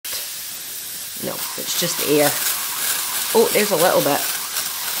It's just air. Oh, there's a little bit.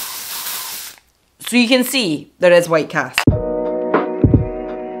 So you can see there is white cast.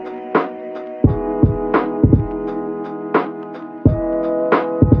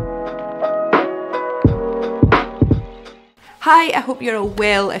 Hi, I hope you're all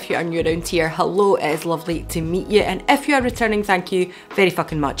well. If you are new around here, hello, it is lovely to meet you. And if you are returning, thank you very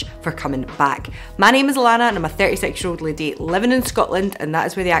fucking much for coming back. My name is ALANNA and I'm a 36-year-old lady living in Scotland, and that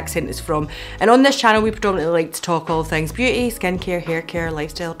is where the accent is from. And on this channel, we predominantly like to talk all things beauty, skincare, hair care,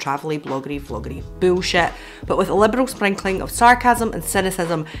 lifestyle, travel-y, bloggery, vloggery bullshit, but with a liberal sprinkling of sarcasm and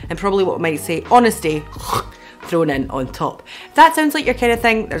cynicism and probably what we might say honesty thrown in on top. If that sounds like your kind of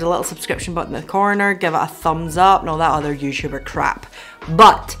thing, there's a little subscription button in the corner, give it a thumbs up and all that other YouTuber crap.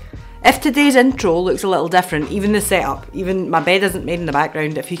 But if today's intro looks a little different, even the setup, even my bed isn't made in the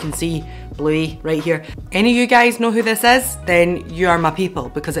background, if you can see Bluey right here. Any of you guys know who this is? Then you are my people,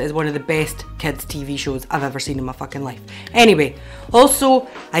 because it is one of the best kids TV shows I've ever seen in my fucking life. Anyway, also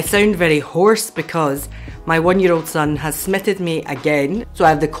I sound very hoarse because my 1-year-old son has smitted me again, so I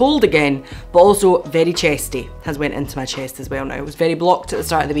have the cold again, but also very chesty has went into my chest as well now. It was very blocked at the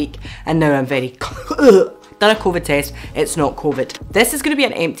start of the week, and now I'm very done a COVID test, it's not COVID. This is going to be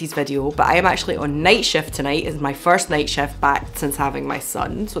an empties video, but I am actually on night shift tonight. It's my first night shift back since having my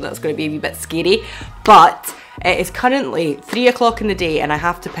son, so that's going to be a wee bit scary, but it is currently 3 o'clock in the day and I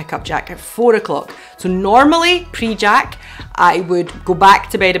have to pick up Jack at 4 o'clock. So normally, pre-Jack, I would go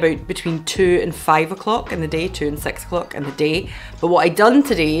back to bed about between 2 and 5 o'clock in the day, 2 and 6 o'clock in the day. But what I done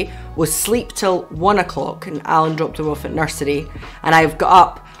today was sleep till 1 o'clock, and Alan dropped him off at nursery, and I've got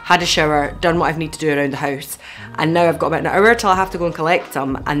up, had a shower, done what I need to do around the house, and now I've got about an hour till I have to go and collect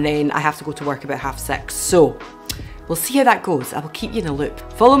him, and then I have to go to work about 6:30. So we'll see how that goes. I will keep you in the loop.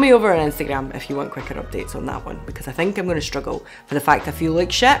 Follow me over on Instagram if you want quicker updates on that one, because I think I'm going to struggle for the fact I feel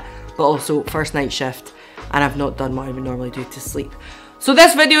like shit, but also first night shift and I've not done what I would normally do to sleep. So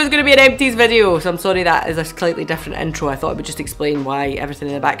this video is going to be an empties video, so I'm sorry that is a slightly different intro. I thought I would just explain why everything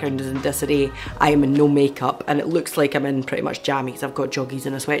in the background is in disarray. I am in no makeup and it looks like I'm in pretty much jammies. I've got joggies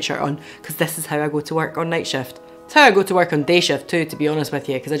and a sweatshirt on because this is how I go to work on night shift. It's how I go to work on day shift too, to be honest with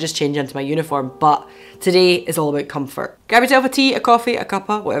you, because I just change into my uniform, but today is all about comfort. Grab yourself a tea, a coffee, a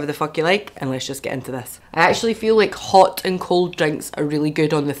cuppa, whatever the fuck you like, and let's just get into this. I actually feel like hot and cold drinks are really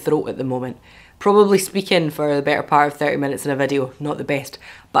good on the throat at the moment. Probably speaking for the better part of 30 minutes in a video, not the best,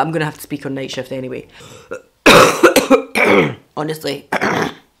 but I'm gonna have to speak on night shift anyway. Honestly,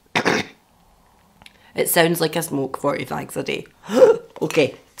 it sounds like I smoke 40 fags a day.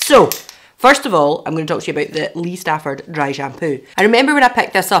 Okay, so first of all, I'm going to talk to you about the Lee Stafford dry shampoo. I remember when I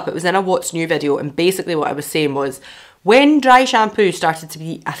picked this up, it was in a What's New video, and basically what I was saying was, when dry shampoo started to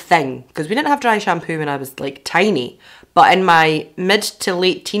be a thing, because we didn't have dry shampoo when I was like tiny, but in my mid to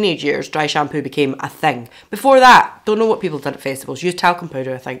late teenage years, dry shampoo became a thing. Before that, don't know what people did at festivals, used talcum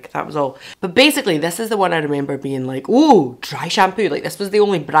powder, I think, that was all. But basically, this is the one I remember being like, oh, dry shampoo, like this was the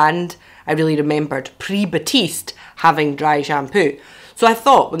only brand I really remembered pre-Batiste having dry shampoo. So I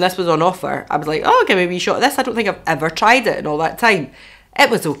thought when this was on offer, I was like, oh, give me a wee shot of this. I don't think I've ever tried it in all that time. It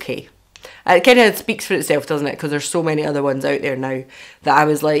was okay. It kind of speaks for itself, doesn't it? Because there's so many other ones out there now that I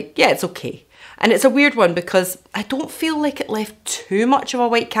was like, yeah, it's okay. And it's a weird one because I don't feel like it left too much of a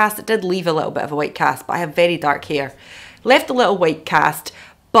white cast. It did leave a little bit of a white cast, but I have very dark hair. Left a little white cast.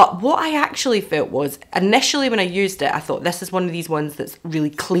 But what I actually felt was, initially when I used it, I thought this is one of these ones that's really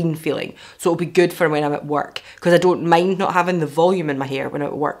clean feeling. So it'll be good for when I'm at work, because I don't mind not having the volume in my hair when I'm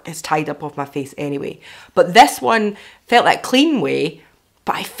at work. It's tied up off my face anyway. But this one felt that clean way,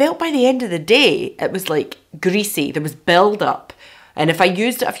 but I felt by the end of the day, it was like greasy. There was build up. And if I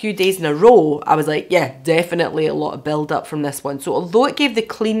used it a few days in a row, I was like, yeah, definitely a lot of build up from this one. So although it gave the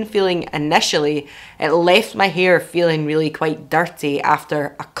clean feeling initially, it left my hair feeling really quite dirty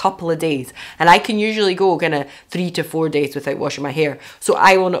after a couple of days. And I can usually go kind of 3 to 4 days without washing my hair. So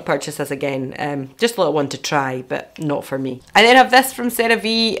I will not purchase this again. Just a little one to try, but not for me. I then have this from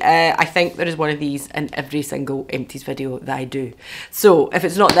CeraVe. I think there is one of these in every single empties video that I do. So if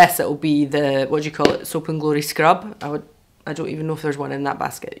it's not this, it'll be the, what do you call it, Soap and Glory scrub. I don't even know if there's one in that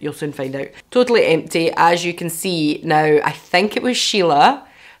basket. You'll soon find out. Totally empty, as you can see. Now, I think it was Sheila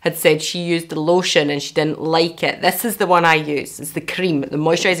had said she used the lotion and she didn't like it. This is the one I use. It's the cream, the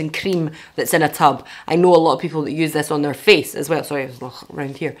moisturising cream that's in a tub. I know a lot of people that use this on their face as well. Sorry, I was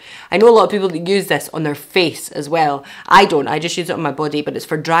around here. I know a lot of people that use this on their face as well. I don't. I just use it on my body, but it's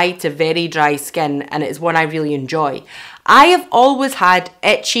for dry to very dry skin, and it's one I really enjoy. I have always had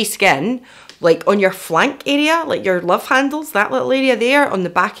itchy skin, like on your flank area, like your love handles, that little area there on the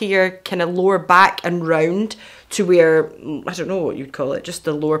back of your kind of lower back and round to where, I don't know what you'd call it, just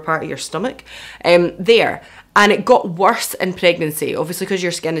the lower part of your stomach, there. And it got worse in pregnancy, obviously because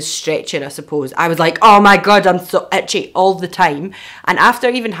your skin is stretching, I suppose. I was like, oh my God, I'm so itchy all the time. And after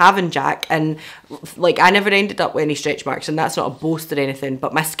even having Jack, and like I never ended up with any stretch marks, and that's not a boast or anything,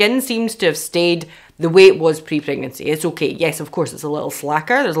 but my skin seems to have stayed the way it was pre-pregnancy. It's okay. Yes, of course, it's a little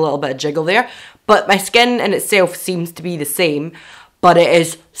slacker. There's a little bit of jiggle there. But my skin in itself seems to be the same. But it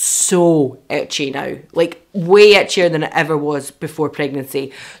is so itchy now, like way itchier than it ever was before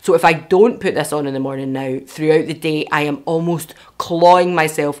pregnancy. So if I don't put this on in the morning now, throughout the day, I am almost clawing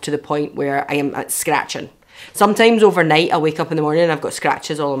myself to the point where I am scratching. Sometimes overnight, I wake up in the morning and I've got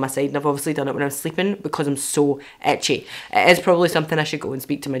scratches all on my side, and I've obviously done it when I'm sleeping because I'm so itchy. It is probably something I should go and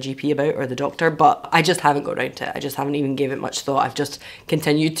speak to my GP about, or the doctor, but I just haven't got around to it. I just haven't even gave it much thought. I've just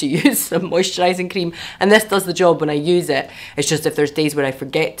continued to use some moisturising cream, and this does the job when I use it. It's just if there's days where I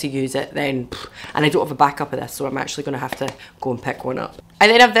forget to use it, then, and I don't have a backup of this, so I'm actually going to have to go and pick one up. I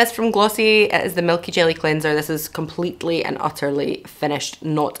then have this from Glossy. It is the Milky Jelly Cleanser. This is completely and utterly finished,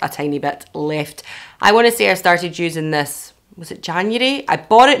 not a tiny bit left. I want to say I started using this, was it January? I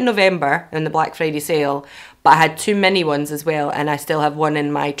bought it in November in the Black Friday sale, but I had 2 mini ones as well, and I still have one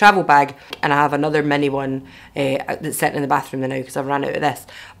in my travel bag, and I have another mini one that's sitting in the bathroom now because I've ran out of this.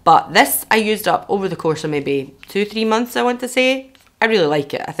 But this I used up over the course of maybe 2-3 months, I want to say. I really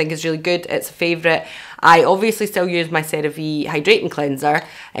like it. I think it's really good. It's a favourite. I obviously still use my CeraVe Hydrating Cleanser.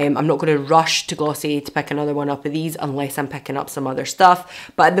 I'm not going to rush to Glossy to pick another one up of these unless I'm picking up some other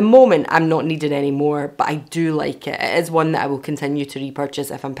stuff. But at the moment, I'm not needing any more, but I do like it. It is one that I will continue to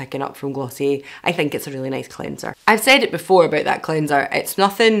repurchase if I'm picking up from Glossy. I think it's a really nice cleanser. I've said it before about that cleanser. It's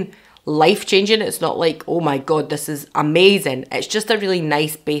nothing life-changing. It's not like, oh my God, this is amazing. It's just a really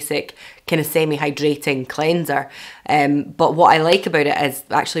nice, basic, kind of semi-hydrating cleanser. But what I like about it is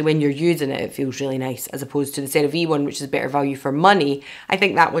actually when you're using it, it feels really nice, as opposed to the CeraVe one, which is better value for money. I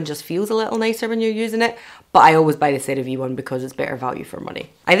think that one just feels a little nicer when you're using it, but I always buy the CeraVe one because it's better value for money.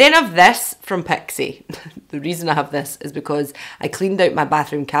 I then have this from Pixi. The reason I have this is because I cleaned out my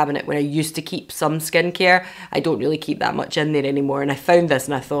bathroom cabinet where I used to keep some skincare. I don't really keep that much in there anymore, and I found this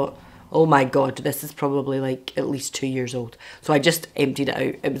and I thought, oh my God, this is probably like at least 2 years old. So I just emptied it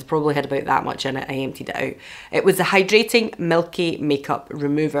out. It was probably had about that much in it. I emptied it out. It was a hydrating milky makeup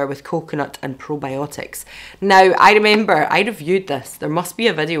remover with coconut and probiotics. Now, I remember I reviewed this. There must be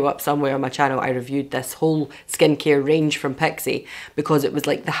a video up somewhere on my channel. I reviewed this whole skincare range from Pixi because it was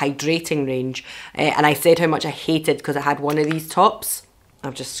like the hydrating range. And I said how much I hated because it had one of these tops.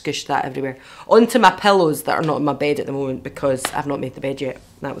 I've just squished that everywhere. Onto my pillows that are not in my bed at the moment because I've not made the bed yet.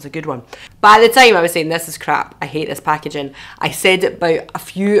 That was a good one. But at the time I was saying this is crap. I hate this packaging. I said it about a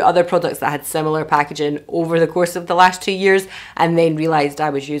few other products that had similar packaging over the course of the last 2 years and then realised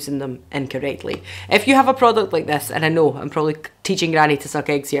I was using them incorrectly. If you have a product like this, and I know I'm probably teaching Granny to suck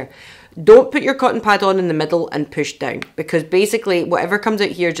eggs here, don't put your cotton pad on in the middle and push down, because basically whatever comes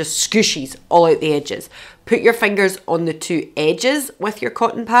out here just scooshes all out the edges. Put your fingers on the 2 edges with your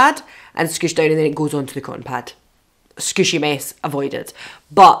cotton pad and scoosh down, and then it goes onto the cotton pad. Scooshy mess avoided.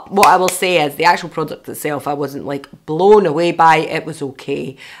 But what I will say is the actual product itself, I wasn't like blown away by. It was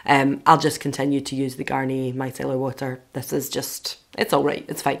okay. I'll just continue to use the Garnier Micellar Water. This is just, it's all right.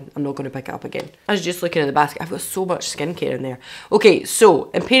 It's fine. I'm not going to pick it up again. I was just looking at the basket. I've got so much skincare in there. Okay,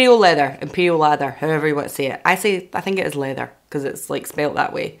 so Imperial Lather, however you want to say it. I think it is leather because it's like spelt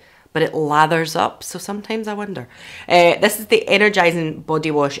that way. But it lathers up, so sometimes I wonder. This is the Energizing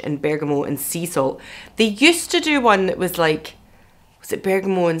Body Wash in Bergamot and Sea Salt. They used to do one that was like, was it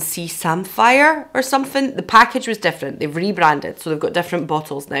Bergamot and Sea Samphire or something? The package was different. They've rebranded, so they've got different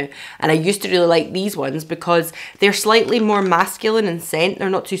bottles now. And I used to really like these ones because they're slightly more masculine in scent. They're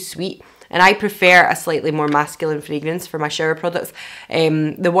not too sweet. And I prefer a slightly more masculine fragrance for my shower products.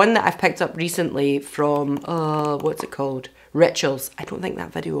 The one that I've picked up recently from, what's it called? Rituals. I don't think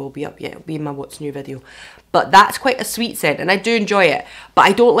that video will be up yet. It'll be in my What's New video. But that's quite a sweet scent and I do enjoy it. But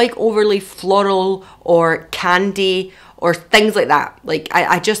I don't like overly floral or candy or things like that. Like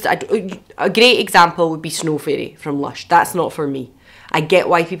a great example would be Snow Fairy from Lush. That's not for me. I get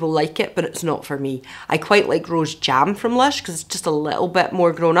why people like it, but it's not for me. I quite like Rose Jam from Lush because it's just a little bit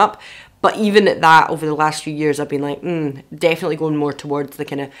more grown up. But even at that, over the last few years, I've been like, definitely going more towards the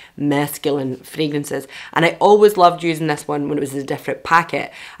kind of masculine fragrances. And I always loved using this one when it was a different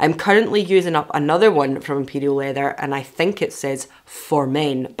packet. I'm currently using up another one from Imperial Leather, and I think it says for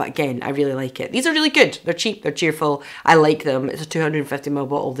men. But again, I really like it. These are really good. They're cheap. They're cheerful. I like them. It's a 250ml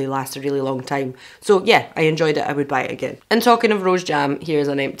bottle. They last a really long time. So yeah, I enjoyed it. I would buy it again. And talking of Rose Jam, here's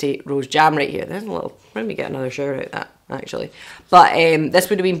an empty Rose Jam right here. There's a little, let me get another shower out of that. actually. But this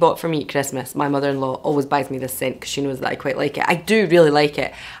would have been bought for me at Christmas. My mother-in-law always buys me this scent because she knows that I quite like it. I do really like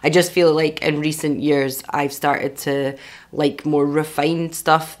it. I just feel like in recent years I've started to like more refined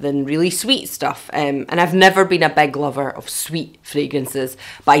stuff than really sweet stuff. And I've never been a big lover of sweet fragrances,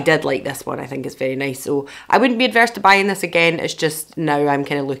 but I did like this one. I think it's very nice. So I wouldn't be adverse to buying this again. It's just now I'm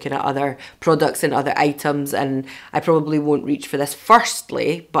kind of looking at other products and other items, and I probably won't reach for this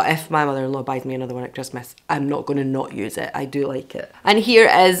firstly, but if my mother-in-law buys me another one at Christmas, I'm not going to not use it. I do like it. And here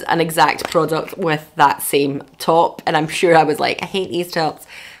is an exact product with that same top, and I'm sure I was like, I hate these tops,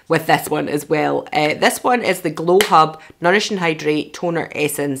 with this one as well. This one is the Glow Hub Nourish and Hydrate Toner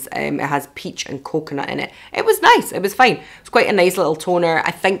Essence. It has peach and coconut in it. It was nice, it was fine. It's quite a nice little toner.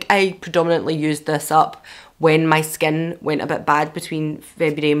 I think I predominantly used this up when my skin went a bit bad between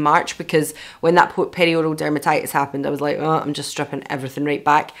February and March, because when that perioral dermatitis happened, I was like, oh, I'm just stripping everything right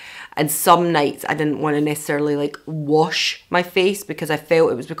back. And some nights I didn't want to necessarily like wash my face because I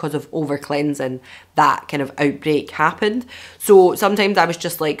felt it was because of over cleansing that kind of outbreak happened. So sometimes I was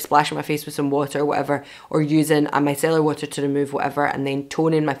just like splashing my face with some water or whatever, or using a micellar water to remove whatever, and then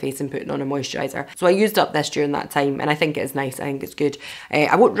toning my face and putting on a moisturiser. So I used up this during that time, and I think it is nice. I think it's good.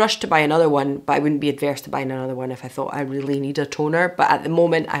 I won't rush to buy another one, but I wouldn't be adverse to buying another one if I thought I really need a toner. But at the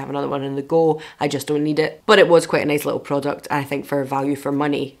moment I have another one on the go. I just don't need it. But it was quite a nice little product, and I think for value for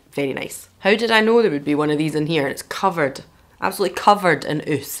money, very nice. How did I know there would be one of these in here? It's covered, absolutely covered in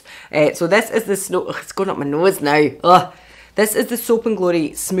ooze. So this is the Snow, it's going up my nose now. Ugh. This is the Soap and Glory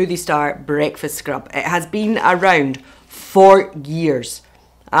Smoothie Star Breakfast Scrub. It has been around for years.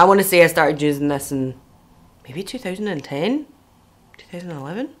 I want to say I started using this in maybe 2010?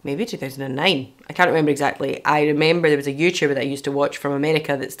 2011? Maybe 2009. I can't remember exactly. I remember there was a YouTuber that I used to watch from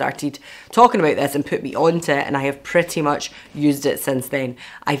America that started talking about this and put me onto it, and I have pretty much used it since then.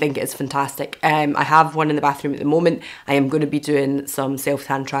 I think it's fantastic. I have one in the bathroom at the moment. I am going to be doing some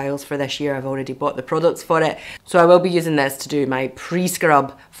self-tan trials for this year. I've already bought the products for it. So I will be using this to do my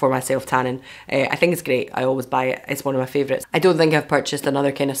pre-scrub for my self-tanning. I think it's great. I always buy it. It's one of my favourites. I don't think I've purchased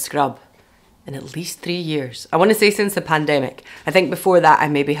another kind of scrub in at least 3 years. I want to say since the pandemic. I think before that I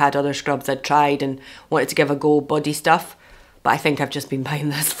maybe had other scrubs I'd tried and wanted to give a go, body stuff, but I think I've just been buying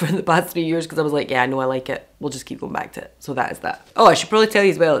this for the past 3 years because I was like, yeah, I know I like it. We'll just keep going back to it. So that is that. Oh, I should probably tell you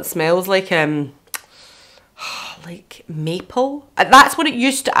as well, it smells like maple. That's what it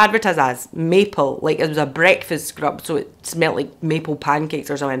used to advertise as, maple. Like it was a breakfast scrub, so it smelled like maple pancakes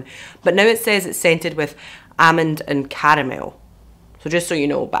or something. But now it says it's scented with almond and caramel. So just so you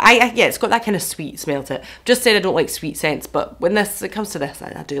know, but yeah, it's got that kind of sweet smell to it. Just said I don't like sweet scents, but when it comes to this,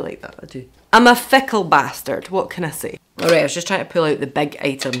 I do like that, I do. I'm a fickle bastard, what can I say? Alright, I was just trying to pull out the big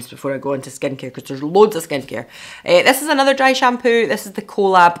items before I go into skincare, because there's loads of skincare. This is another dry shampoo. This is the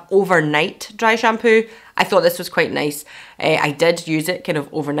Collab Overnight Dry Shampoo. I thought this was quite nice. I did use it kind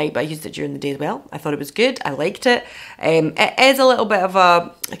of overnight, but I used it during the day as well. I thought it was good. I liked it. It is a little bit of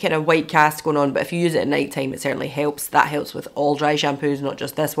a kind of white cast going on, but if you use it at night time, it certainly helps. That helps with all dry shampoos, not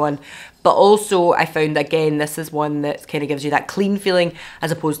just this one. But also, I found, again, this is one that kind of gives you that clean feeling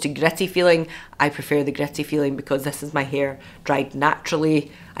as opposed to gritty feeling. I prefer the gritty feeling because this is my hair dried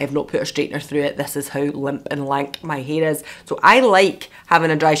naturally. I have not put a straightener through it. This is how limp and lank my hair is. So I like having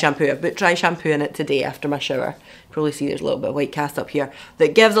a dry shampoo. I've put dry shampoo in it today after my shower. You probably see there's a little bit of white cast up here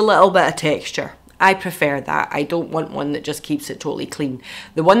that gives a little bit of texture. I prefer that. I don't want one that just keeps it totally clean.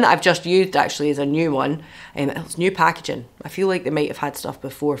 The one that I've just used actually is a new one. It's new packaging. I feel like they might have had stuff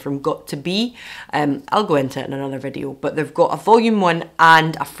before from Got To Be. I'll go into it in another video, but they've got a volume one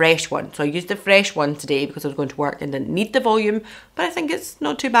and a fresh one. So I used the fresh one today because I was going to work and didn't need the volume, but I think it's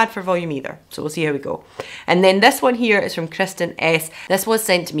not too bad for volume either. So we'll see how we go. And then this one here is from Kristen S. This was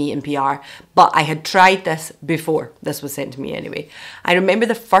sent to me in PR, but I had tried this before this was sent to me anyway. I remember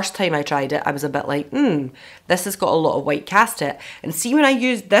the first time I tried it, I was a bit like, this has got a lot of white cast to it. And see, when I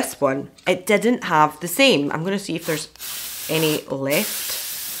used this one, it didn't have the same. I'm going to see if there's any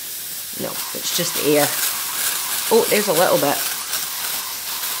left. No, it's just air. Oh, there's a little bit.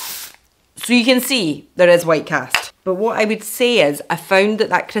 So you can see there is white cast. But what I would say is I found that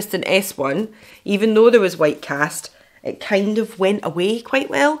that Kristen S one, even though there was white cast, it kind of went away quite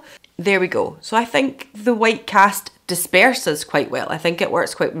well. There we go. So I think the white cast disperses quite well. I think it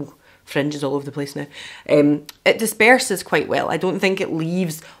works quite well. Fringes all over the place now. It disperses quite well. I don't think it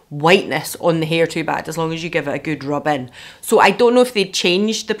leaves whiteness on the hair too bad as long as you give it a good rub in. So I don't know if they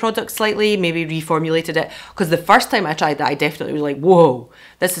changed the product slightly, maybe reformulated it, because the first time I tried that I definitely was like, whoa,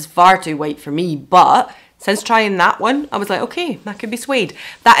 this is far too white for me. But Since trying that one, I was like, okay, that could be swayed.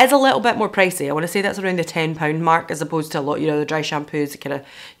 That is a little bit more pricey. I want to say that's around the £10 mark as opposed to a lot of your other dry shampoos, kind of,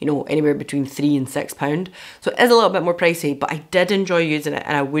 you know, anywhere between £3 and £6. So it is a little bit more pricey, but I did enjoy using it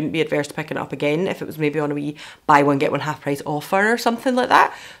and I wouldn't be adverse to picking it up again if it was maybe on a wee buy one, get one half price offer or something like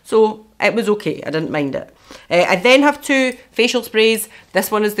that. So it was okay, I didn't mind it. I then have two facial sprays.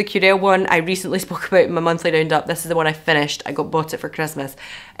 This one is the Curel one I recently spoke about in my monthly roundup. This is the one I finished. I bought it for Christmas.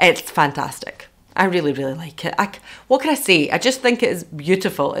 It's fantastic. I really, really like it. What can I say? I just think it is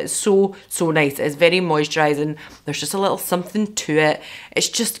beautiful. It's so, so nice. It's very moisturising. There's just a little something to it. It's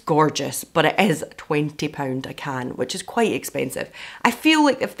just gorgeous, but it is £20 a can, which is quite expensive. I feel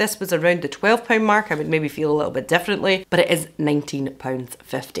like if this was around the £12 mark, I would maybe feel a little bit differently, but it is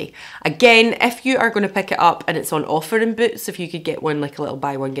 £19.50. Again, if you are going to pick it up and it's on offer in Boots, if you could get one like a little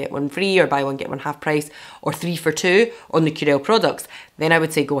buy one, get one free, or buy one, get one half price, or 3 for 2 on the Curel products, then I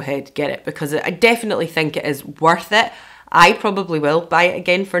would say go ahead, get it, because I definitely think it is worth it. I probably will buy it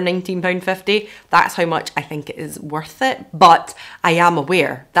again for £19.50. That's how much I think it is worth it. But I am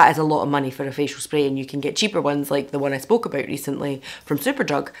aware that is a lot of money for a facial spray, and you can get cheaper ones like the one I spoke about recently from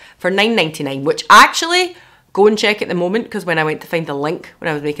Superdrug for £9.99, which actually, go and check at the moment, because when I went to find the link when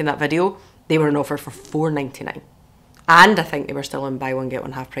I was making that video, they were on offer for £4.99. And I think they were still on buy one, get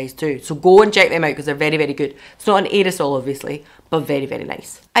one half price too. So go and check them out because they're very, very good. It's not an aerosol, obviously, but very, very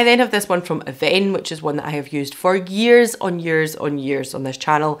nice. I then have this one from Aven, which is one that I have used for years on years on years on this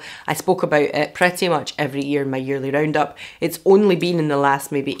channel. I spoke about it pretty much every year in my yearly roundup. It's only been in the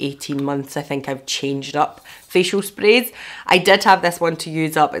last maybe 18 months, I think I've changed up facial sprays. I did have this one to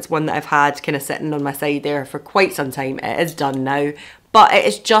use up. It's one that I've had kind of sitting on my side there for quite some time. It is done now. But it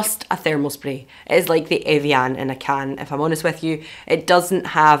is just a thermal spray. It is like the Evian in a can, if I'm honest with you. It doesn't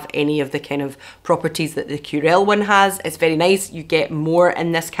have any of the kind of properties that the Curel one has. It's very nice. You get more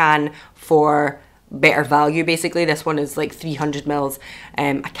in this can for better value, basically. This one is like 300 mils.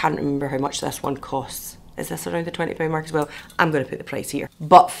 I can't remember how much this one costs. Is this around the £20 mark as well? I'm going to put the price here.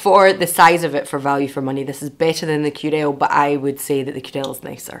 But for the size of it, for value for money, this is better than the Curel, but I would say that the Curel is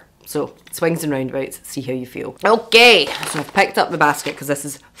nicer. So, swings and roundabouts, see how you feel. Okay, so I've picked up the basket because this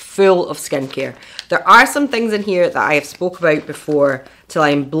is full of skincare. There are some things in here that I have spoke about before till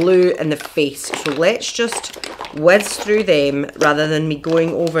I'm blue in the face. So let's just whiz through them rather than me going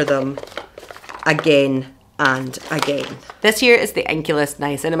over them again and again. This here is the Inkey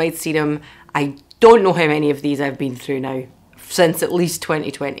Niacinamide Serum. I don't know how many of these I've been through now, since at least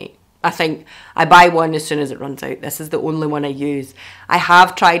 2020. I think I buy one as soon as it runs out. This is the only one I use. I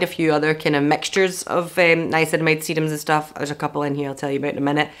have tried a few other kind of mixtures of niacinamide serums and stuff. There's a couple in here I'll tell you about in a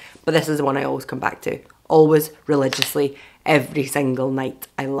minute. But this is the one I always come back to. Always, religiously, every single night.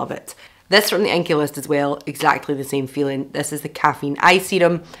 I love it. This from the Inkey List as well, exactly the same feeling. This is the Caffeine Eye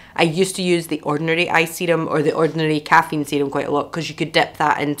Serum. I used to use the Ordinary Eye Serum or the Ordinary Caffeine Serum quite a lot because you could dip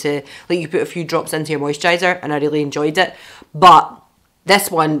that into, like you put a few drops into your moisturiser, and I really enjoyed it. But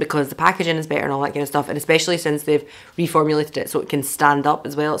this one, because the packaging is better and all that kind of stuff, and especially since they've reformulated it so it can stand up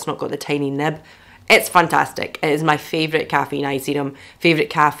as well, it's not got the tiny nib. It's fantastic. It is my favourite caffeine eye serum, favourite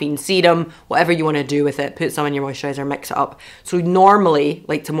caffeine serum, whatever you want to do with it. Put some in your moisturiser, mix it up. So normally,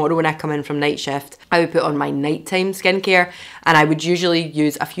 like tomorrow when I come in from night shift, I would put on my nighttime skincare, and I would usually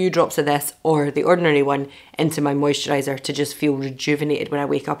use a few drops of this or the Ordinary one into my moisturiser to just feel rejuvenated when I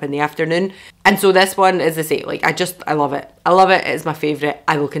wake up in the afternoon. And so this one is the same. Like I love it. I love it. It's my favourite.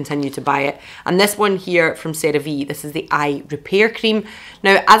 I will continue to buy it. And this one here from CeraVe, this is the Eye Repair Cream.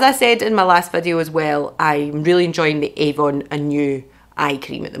 Now, as I said in my last video as well, I'm really enjoying the Avon Anew eye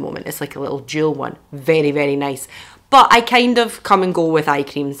cream at the moment. It's like a little dual one. Very, very nice. But I kind of come and go with eye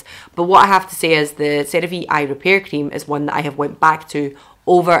creams. But what I have to say is the CeraVe Eye Repair Cream is one that I have went back to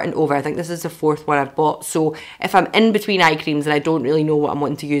over and over. I think this is the 4th one I've bought. So if I'm in between eye creams and I don't really know what I'm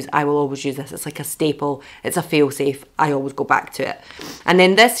wanting to use, I will always use this. It's like a staple. It's a fail-safe. I always go back to it. And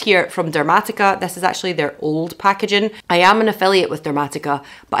then this here from Dermatica, this is actually their old packaging. I am an affiliate with Dermatica,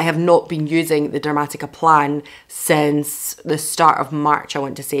 but I have not been using the Dermatica plan since the start of March, I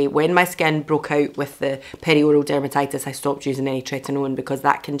want to say. When my skin broke out with the perioral dermatitis, I stopped using any tretinoin because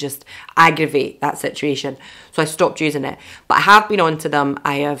that can just aggravate that situation. So I stopped using it. But I have been on to them.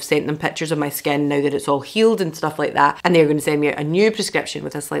 I have sent them pictures of my skin now that it's all healed and stuff like that, and they're going to send me out a new prescription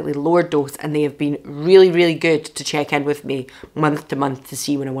with a slightly lower dose, and they have been really, really good to check in with me month to month to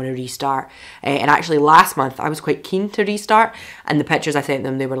see when I want to restart. And actually last month I was quite keen to restart, and the pictures I sent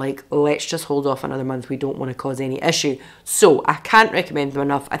them, they were like, let's just hold off another month, we don't want to cause any issue. So I can't recommend them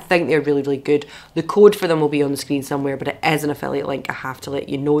enough. I think they're really, really good. The code for them will be on the screen somewhere, but it is an affiliate link. I have to let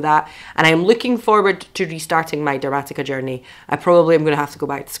you know that. And I'm looking forward to restarting my Dermatica journey. I probably am going to have to go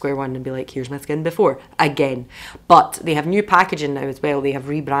back to square one and be like, here's my skin before, again. But they have new packaging now as well. They have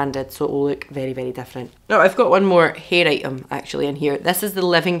rebranded, so it will look very, very different. Now, I've got one more hair item actually in here. This is the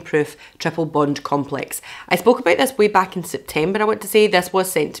Living Proof Triple Bond Complex. I spoke about this way back in September, I want to say. This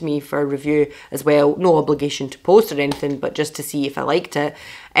was sent to me for a review as well. No obligation to post or anything, but just to see if I liked it.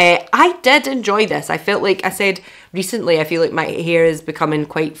 I did enjoy this. I felt like I said recently, I feel like my hair is becoming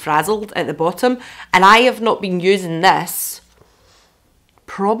quite frazzled at the bottom, and I have not been using this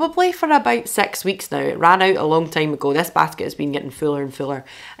probably for about 6 weeks now. It ran out a long time ago. This basket has been getting fuller and fuller.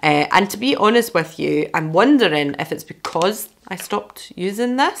 And to be honest with you, I'm wondering if it's because I stopped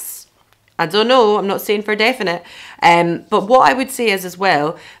using this. I don't know, I'm not saying for definite. But what I would say is as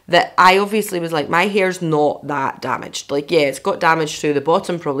well, that I obviously was like, my hair's not that damaged. Like, yeah, it's got damage through the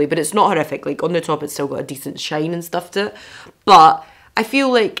bottom probably, but it's not horrific. Like, on the top, it's still got a decent shine and stuff to it. But I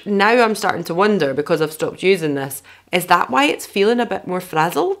feel like now I'm starting to wonder, because I've stopped using this, is that why it's feeling a bit more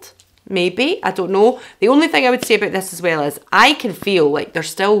frazzled? Maybe, I don't know. The only thing I would say about this as well is I can feel like there's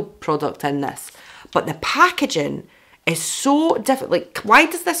still product in this, but the packaging is so different. Like, why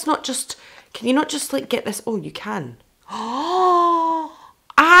does this not just, can you not just like get this? Oh, you can. Oh,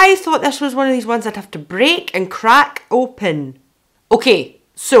 I thought this was one of these ones I'd have to break and crack open. Okay,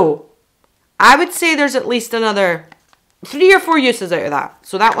 so I would say there's at least another 3 or 4 uses out of that.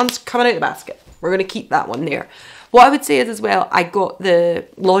 So that one's coming out of the basket. We're going to keep that one there. What I would say is as well, I got the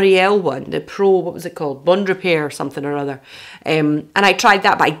L'Oreal one, the Pro, what was it called? Bond Repair or something or other. And I tried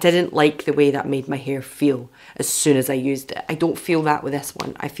that, but I didn't like the way that made my hair feel as soon as I used it. I don't feel that with this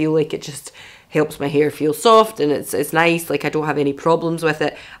one. I feel like it just helps my hair feel soft, and it's nice. Like, I don't have any problems with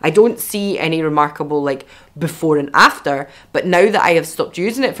it. I don't see any remarkable like before and after, but now that I have stopped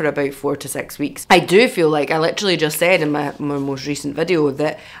using it for about 4 to 6 weeks, I do feel like, I literally just said in my most recent video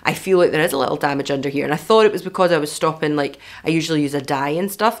that I feel like there is a little damage under here, and I thought it was because I was stopping, like, I usually use a dye and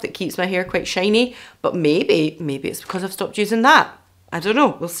stuff that keeps my hair quite shiny, but maybe it's because I've stopped using that. I don't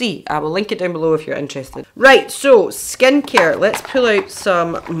know, we'll see. I will link it down below if you're interested. Right, so skincare. Let's pull out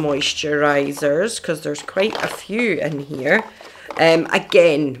some moisturisers, because there's quite a few in here.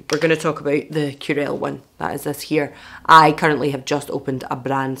 Again, we're going to talk about the Curel one. That is this here. I currently have just opened a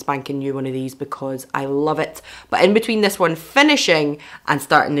brand spanking new one of these because I love it. But in between this one finishing and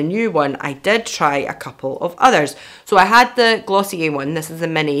starting the new one, I did try a couple of others. So I had the Glossier one. This is the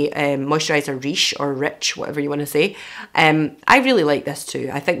mini moisturiser Riche, or Rich, whatever you want to say. I really like this too.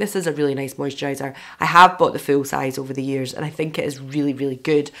 I think this is a really nice moisturiser. I have bought the full size over the years, and I think it is really, really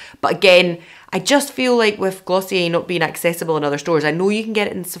good. But again, I just feel like with Glossier not being accessible in other stores, I know you can get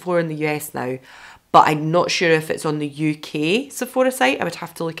it in Sephora in the US now, but I'm not sure if it's on the UK Sephora site. I would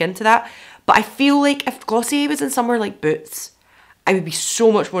have to look into that. But I feel like if Glossier was in somewhere like Boots, I would be so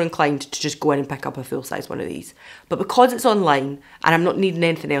much more inclined to just go in and pick up a full-size one of these. But because it's online and I'm not needing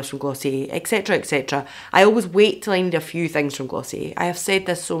anything else from Glossier, etc, etc, I always wait till I need a few things from Glossier. I have said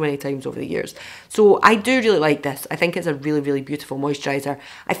this so many times over the years. So I do really like this. I think it's a really, really beautiful moisturiser.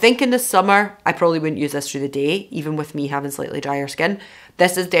 I think in the summer, I probably wouldn't use this through the day, even with me having slightly drier skin.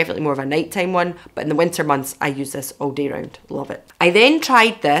 This is definitely more of a nighttime one, but in the winter months, I use this all day round. Love it. I then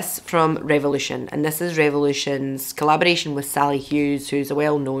tried this from Revolution, and this is Revolution's collaboration with Sally Hughes, who's a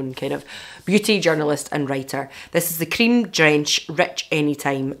well-known kind of beauty journalist and writer. This is the Cream Drench Rich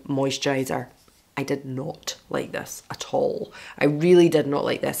Anytime Moisturiser. I did not like this at all. I really did not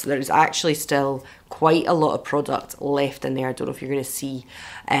like this. There's actually still quite a lot of product left in there. I don't know if you're going to see.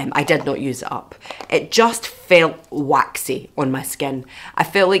 I did not use it up. It just felt waxy on my skin. I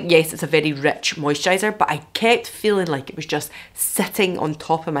felt like, yes, it's a very rich moisturiser, but I kept feeling like it was just sitting on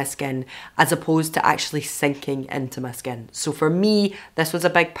top of my skin as opposed to actually sinking into my skin. So for me, this was a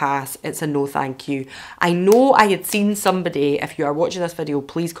big pass. It's a no thank you. I know I had seen somebody, if you are watching this video,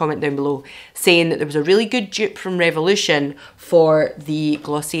 please comment down below, saying that there was a really good dupe from Revolution for the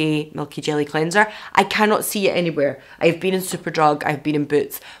Glossier Milky Jelly Cleanser. I cannot see it anywhere. I've been in Superdrug, I've been in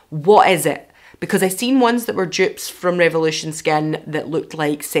Boots. What is it? Because I've seen ones that were dupes from Revolution Skin that looked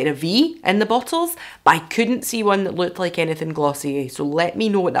like CeraVe in the bottles, but I couldn't see one that looked like anything Glossier. So let me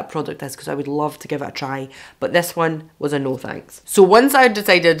know what that product is, because I would love to give it a try. But this one was a no thanks. So once I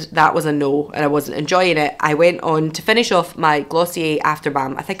decided that was a no and I wasn't enjoying it, I went on to finish off my Glossier After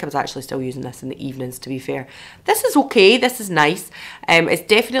Balm. I think I was actually still using this in the evenings, to be fair. This is okay, this is nice. It's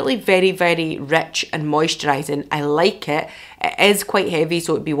definitely very, very rich and moisturising. I like it. It is quite heavy,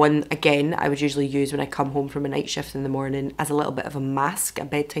 so it'd be one, again, I would usually use when I come home from a night shift in the morning as a little bit of a mask, a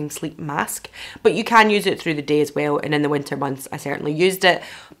bedtime sleep mask. But you can use it through the day as well, and in the winter months I certainly used it,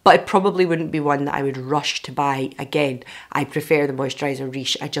 but it probably wouldn't be one that I would rush to buy again. I prefer the Moisturiser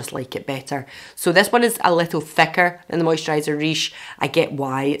Riche, I just like it better. So this one is a little thicker than the Moisturiser Riche. I get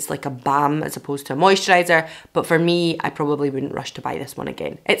why, it's like a balm as opposed to a moisturiser, but for me, I probably wouldn't rush to buy this one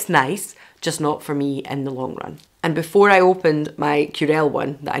again. It's nice, just not for me in the long run. And before I opened my Curel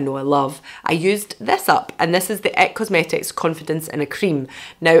one that I know I love, I used this up, and this is the IT Cosmetics Confidence in a Cream.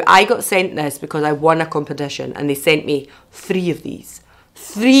 Now, I got sent this because I won a competition and they sent me 3 of these.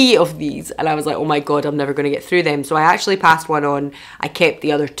 3 of these, and I was like, oh my god, I'm never going to get through them. So I actually passed one on, I kept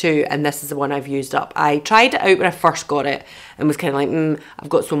the other 2, and this is the one I've used up. I tried it out when I first got it and was kind of like, I've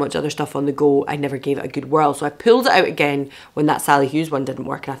got so much other stuff on the go, I never gave it a good whirl. So I pulled it out again when that Sally Hughes one didn't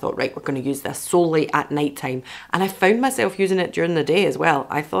work, and I thought, right, we're going to use this solely at night time. And I found myself using it during the day as well.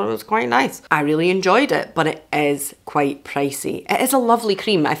 I thought it was quite nice. I really enjoyed it, but it is quite pricey. It is a lovely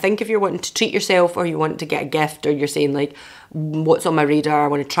cream. I think if you're wanting to treat yourself, or you want to get a gift, or you're saying like, what's on my radar, I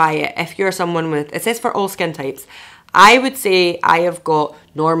want to try it. If you're someone with, it says for all skin types, I would say I have got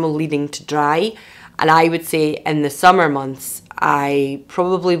normal leading to dry, and I would say in the summer months I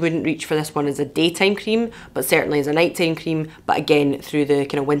probably wouldn't reach for this one as a daytime cream, but certainly as a nighttime cream. But again, through the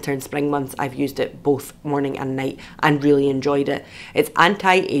kind of winter and spring months, I've used it both morning and night and really enjoyed it. It's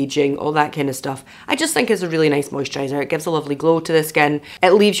anti-aging, all that kind of stuff. I just think it's a really nice moisturiser. It gives a lovely glow to the skin.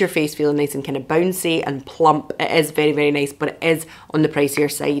 It leaves your face feeling nice and kind of bouncy and plump. It is very, very nice, but it is on the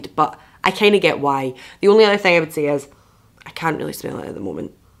pricier side, but I kind of get why. The only other thing I would say is I can't really smell it at the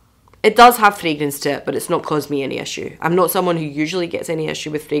moment. It does have fragrance to it, but it's not caused me any issue. I'm not someone who usually gets any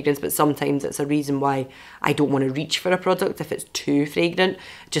issue with fragrance, but sometimes it's a reason why I don't want to reach for a product if it's too fragrant.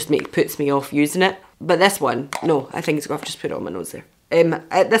 It just puts me off using it. But this one, no, I think I've just put it on my nose there.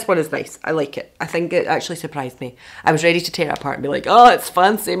 This one is nice. I like it. I think it actually surprised me. I was ready to tear it apart and be like, oh, it's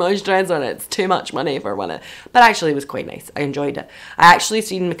fancy moisturiser on it. It's too much money for one. But actually it was quite nice. I enjoyed it. I actually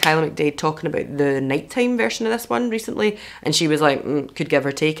seen Michaela McDade talking about the nighttime version of this one recently, and she was like, could give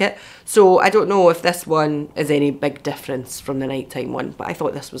or take it. So I don't know if this one is any big difference from the nighttime one, but I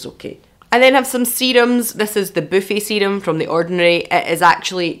thought this was okay. I then have some serums. This is the Buffet serum from The Ordinary. It is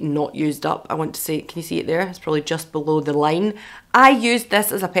actually not used up. I want to say, can you see it there? It's probably just below the line. I used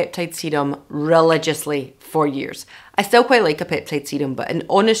this as a peptide serum religiously for years. I still quite like a peptide serum, but in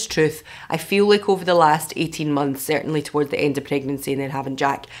honest truth, I feel like over the last 18 months, certainly towards the end of pregnancy and then having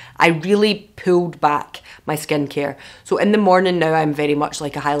Jack, I really pulled back my skincare. So in the morning now, I'm very much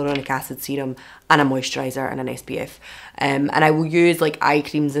like a hyaluronic acid serum and a moisturiser and an SPF. And I will use like eye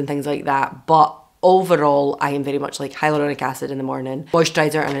creams and things like that, but overall, I am very much like hyaluronic acid in the morning,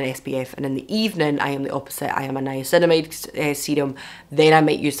 moisturiser and an SPF, and in the evening, I am the opposite. I am a niacinamide serum. Then I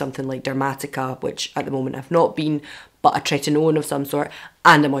might use something like Dermatica, which at the moment I've not been, but a tretinoin of some sort,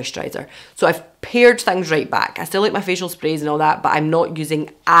 and a moisturiser. So I've pared things right back. I still like my facial sprays and all that, but I'm not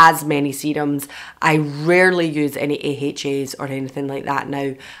using as many serums. I rarely use any AHAs or anything like that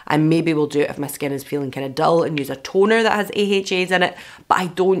now. I maybe will do it if my skin is feeling kind of dull and use a toner that has AHAs in it, but I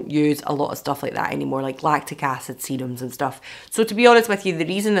don't use a lot of stuff like that anymore, like lactic acid serums and stuff. So to be honest with you, the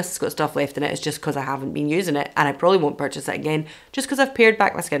reason this has got stuff left in it is just because I haven't been using it, and I probably won't purchase it again just because I've pared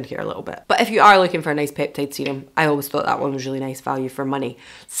back my skincare a little bit. But if you are looking for a nice peptide serum, I always thought that one was really nice value for money.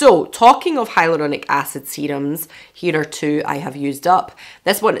 So talking of hyaluronic acid serums, here are 2 I have used up.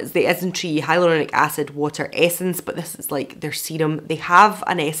 This one is the Isntree Hyaluronic Acid Water Essence, but this is like their serum. They have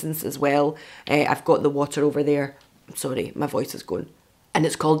an essence as well. I've got the water over there. I'm sorry, my voice is going. And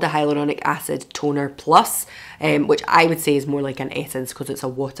it's called the Hyaluronic Acid Toner Plus, which I would say is more like an essence because it's a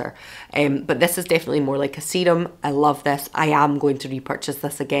water. But this is definitely more like a serum. I love this. I am going to repurchase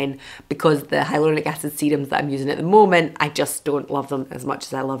this again because the hyaluronic acid serums that I'm using at the moment, I just don't love them as much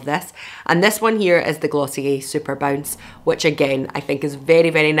as I love this. And this one here is the Glossier Super Bounce, which again, I think is very,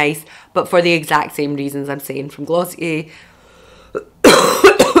 very nice, but for the exact same reasons I'm saying from Glossier.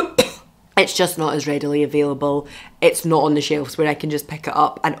 It's just not as readily available. It's not on the shelves where I can just pick it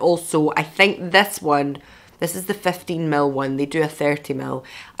up. And also, I think this one, this is the 15ml one. They do a 30ml.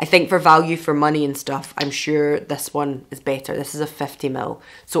 I think for value for money and stuff, I'm sure this one is better. This is a 50ml.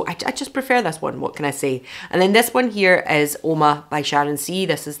 So I just prefer this one. What can I say? And then this one here is Oma by Sharon C.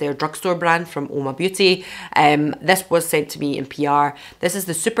 This is their drugstore brand from Oma Beauty. This was sent to me in PR. This is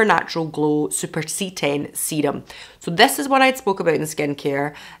the Supernatural Glow Super C10 Serum. So this is what I'd spoke about in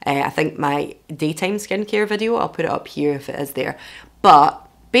skincare. I think my daytime skincare video, I'll put it up here if it is there. But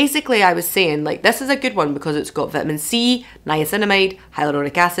basically I was saying, like, this is a good one because it's got vitamin C, niacinamide,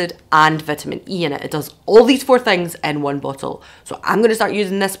 hyaluronic acid, and vitamin E in it. It does all these 4 things in one bottle. So I'm going to start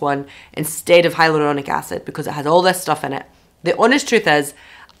using this one instead of hyaluronic acid because it has all this stuff in it. The honest truth is,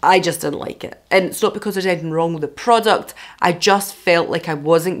 I just didn't like it. And it's not because there's anything wrong with the product. I just felt like I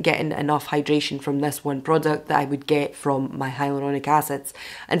wasn't getting enough hydration from this one product that I would get from my hyaluronic acids.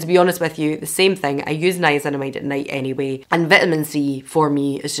 And to be honest with you, the same thing. I use niacinamide at night anyway. And vitamin C for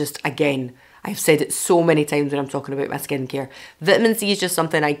me is just, again, I've said it so many times when I'm talking about my skincare. Vitamin C is just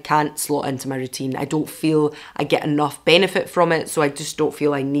something I can't slot into my routine. I don't feel I get enough benefit from it, so I just don't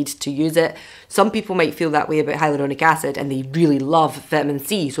feel I need to use it. Some people might feel that way about hyaluronic acid and they really love vitamin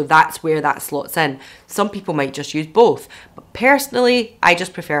C, so that's where that slots in. Some people might just use both. But personally, I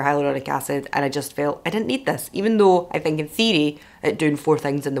just prefer hyaluronic acid and I just felt I didn't need this. Even though I think in theory, it doing 4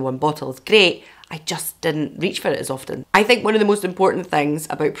 things in the one bottle is great, I just didn't reach for it as often. I think one of the most important things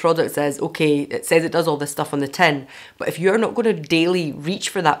about products is, okay, it says it does all this stuff on the tin, but if you're not going to daily reach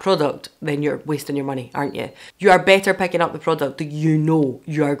for that product, then you're wasting your money, aren't you? You are better picking up the product that you know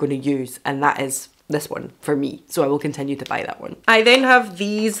you are going to use, and that is this one for me, so I will continue to buy that one. I then have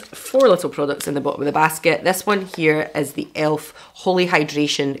these 4 little products in the bottom of the basket. This one here is the e.l.f. Holy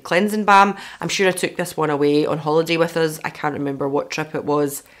Hydration Cleansing Balm. I'm sure I took this one away on holiday with us. I can't remember what trip it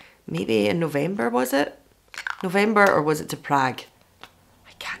was. Maybe in November, was it? November, or was it to Prague?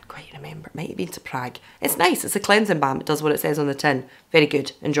 I can't quite remember. It might have been to Prague. It's nice. It's a cleansing balm. It does what it says on the tin. Very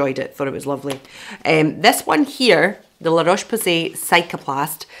good. Enjoyed it. Thought it was lovely. This one here, the La Roche-Posay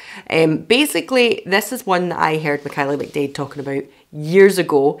Cicaplast. Basically, this is one that I heard Michaela McDade talking about years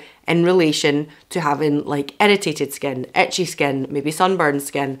ago in relation to having like irritated skin, itchy skin, maybe sunburned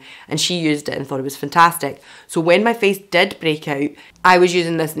skin, and she used it and thought it was fantastic. So when my face did break out, I was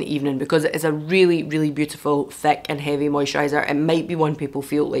using this in the evening because it is a really, really beautiful, thick and heavy moisturiser. It might be one people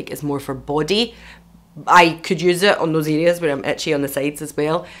feel like is more for body. I could use it on those areas where I'm itchy on the sides as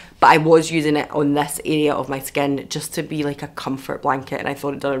well, but I was using it on this area of my skin just to be like a comfort blanket, and I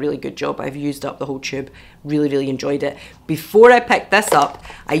thought it done a really good job. I've used up the whole tube, really, really enjoyed it. Before I picked this up,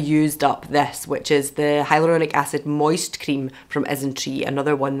 I used up this, which is the Hyaluronic Acid Moist Cream from Isntree,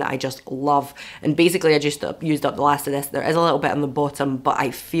 another one that I just love. And basically I just used up the last of this. There is a little bit on the bottom, but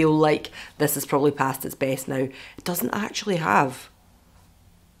I feel like this is probably past its best now. It doesn't actually have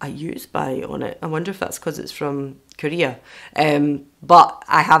a use by on it. I wonder if that's because it's from Korea. But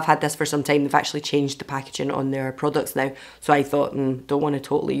I have had this for some time. They've actually changed the packaging on their products now. So I thought, don't want to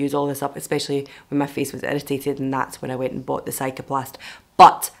totally use all this up, especially when my face was irritated, and that's when I went and bought the Cicaplast.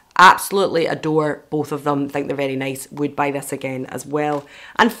 But absolutely adore both of them. Think they're very nice. Would buy this again as well.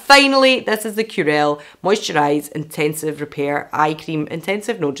 And finally, this is the Curel Moisturise Intensive Repair Eye Cream.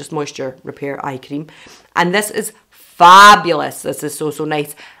 Intensive? No, just Moisture Repair Eye Cream. And this is fabulous. This is so, so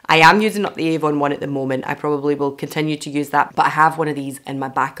nice. I am using up the Avon one at the moment. I probably will continue to use that, but I have one of these in my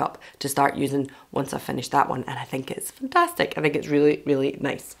backup to start using once I've finished that one, and I think it's fantastic. I think it's really, really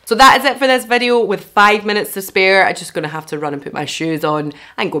nice. So that is it for this video. With 5 minutes to spare, I'm just going to have to run and put my shoes on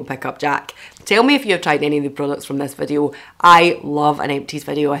and go and pick up Jack. Tell me if you have tried any of the products from this video. I love an empties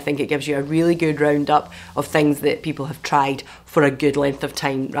video. I think it gives you a really good roundup of things that people have tried for a good length of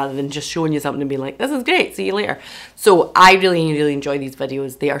time, rather than just showing you something and being like, this is great, see you later. So I really, really enjoy these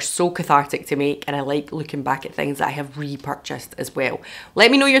videos. They are so cathartic to make, and I like looking back at things that I have repurchased as well.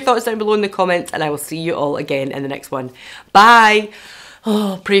 Let me know your thoughts down below in the comments, and I will see you all again in the next one. Bye.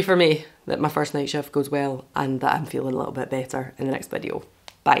 Oh, pray for me that my first night shift goes well and that I'm feeling a little bit better in the next video.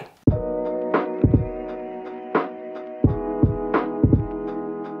 Bye.